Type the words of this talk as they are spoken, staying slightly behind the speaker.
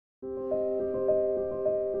I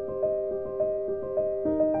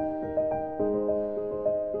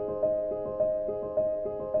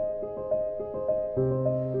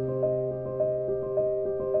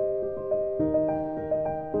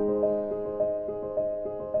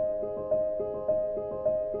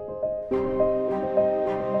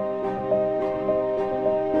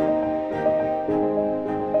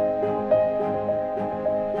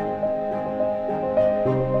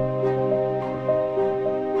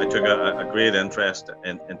took a great interest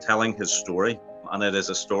in telling his story, and it is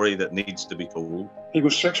a story that needs to be told. He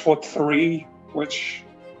was 6'3", which,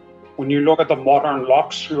 when you look at the modern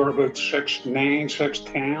locks, who are about 6'9",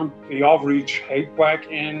 6'10", the average height back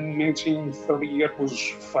in 1938 was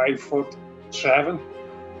 5'7".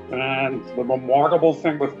 And the remarkable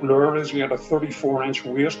thing with Blair is he had a 34-inch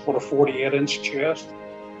waist with a 48-inch chest.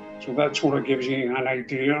 So that sort of gives you an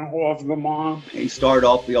idea of the man. He started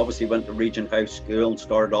off, he obviously went to Regent House School and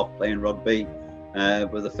started off playing rugby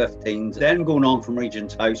with the 15s. Then going on from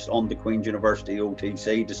Regent's House on to Queen's University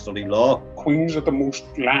OTC to study law. Queen's had the most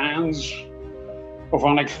lands of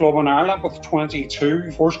any club in Ireland with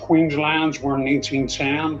 22. First Queen's lands were in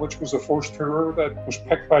 1910, which was the first tour that was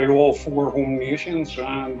picked by all 4 home nations.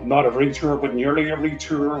 And not every tour, but nearly every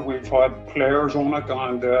tour, we've had players on it,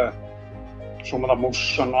 and some of the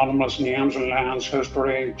most synonymous names in lands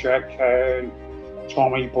history: Jack Kyle,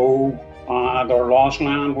 Tommy Bowe, and our last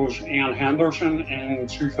land was Ian Henderson in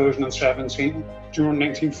 2017 during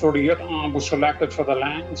 1938 and was selected for the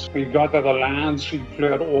Lions. We got to the Lions, he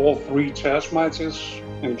played all 3 test matches,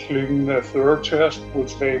 including the 3rd test,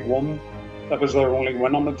 which they won. That was their only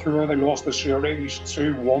win on the tour. They lost the series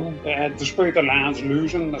 2-1. Despite the Lions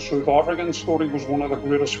losing, the South African story was one of the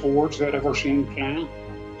greatest forwards they'd ever seen playing.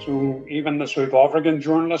 So even the South African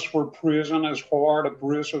journalists were praising his hard,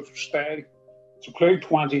 abrasive style. To play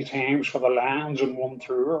 20 times for the Lions in one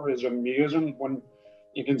tour is amazing when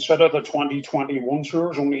you consider the 2021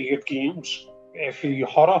 tour is only 8 games. If he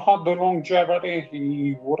had had the longevity,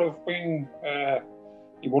 he would have been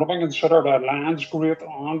considered a Lions great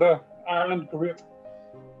and a Ireland great.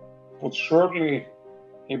 But certainly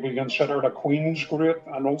he'd be considered a Queen's great,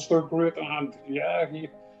 an Ulster great, and yeah, he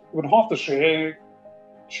would have to say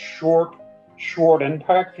short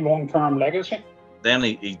impact, long-term legacy. Then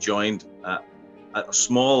he joined a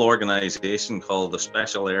small organisation called the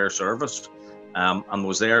Special Air Service, and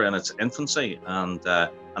was there in its infancy, and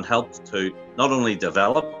helped to not only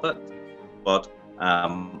develop it, but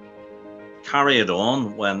carry it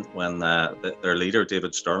on when their leader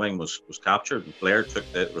David Stirling was captured. Blair took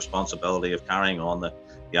the responsibility of carrying on the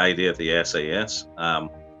idea of the SAS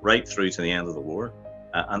right through to the end of the war,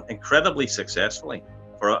 and incredibly successfully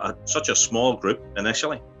for such a small group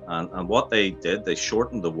initially. And what they did, they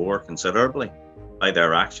shortened the war considerably by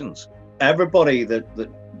their actions. Everybody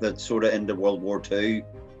that's sort of into World War II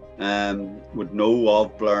would know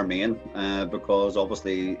of Blair Mayne because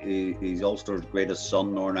obviously he's Ulster's greatest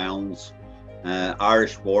son, Northern Ireland's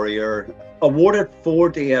Irish warrior, awarded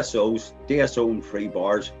 4 DSOs, DSO and 3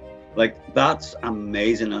 bars. Like, that's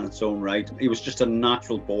amazing in its own right. He was just a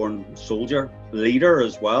natural born soldier, leader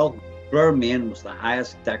as well. Blair Mayne was the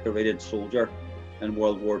highest decorated soldier in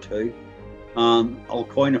World War II. I'll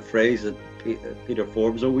coin a phrase that Peter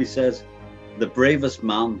Forbes always says: the bravest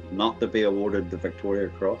man not to be awarded the Victoria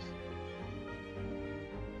Cross.